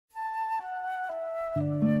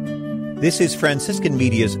This is Franciscan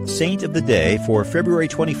Media's Saint of the Day for February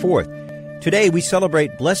 24th. Today we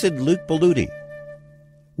celebrate Blessed Luke Belludi.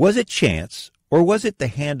 Was it chance, or was it the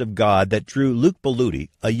hand of God that drew Luke Belludi,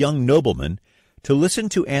 a young nobleman, to listen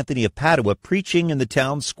to Anthony of Padua preaching in the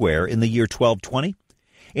town square in the year 1220?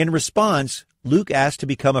 In response, Luke asked to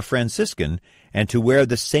become a Franciscan and to wear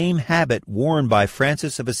the same habit worn by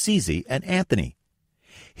Francis of Assisi and Anthony.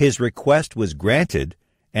 His request was granted,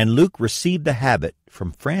 and Luke received the habit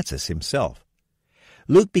from Francis himself.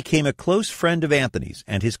 Luke became a close friend of Anthony's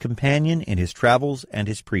and his companion in his travels and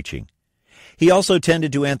his preaching. He also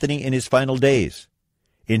tended to Anthony in his final days.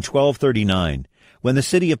 In 1239, when the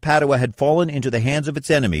city of Padua had fallen into the hands of its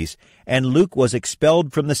enemies and Luke was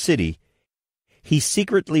expelled from the city, he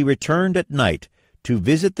secretly returned at night to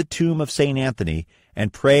visit the tomb of St. Anthony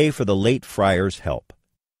and pray for the late friar's help.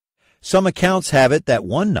 Some accounts have it that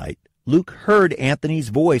one night Luke heard Anthony's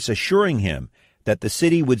voice assuring him that the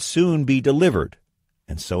city would soon be delivered,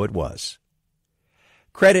 and so it was.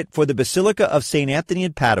 Credit for the Basilica of St. Anthony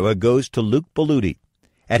in Padua goes to Luke Belludi.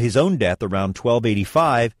 At his own death around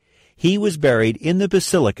 1285, he was buried in the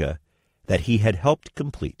basilica that he had helped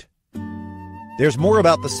complete. There's more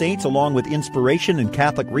about the saints along with inspiration and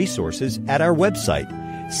Catholic resources at our website,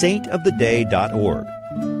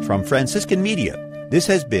 saintoftheday.org. From Franciscan Media, this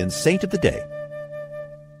has been Saint of the Day.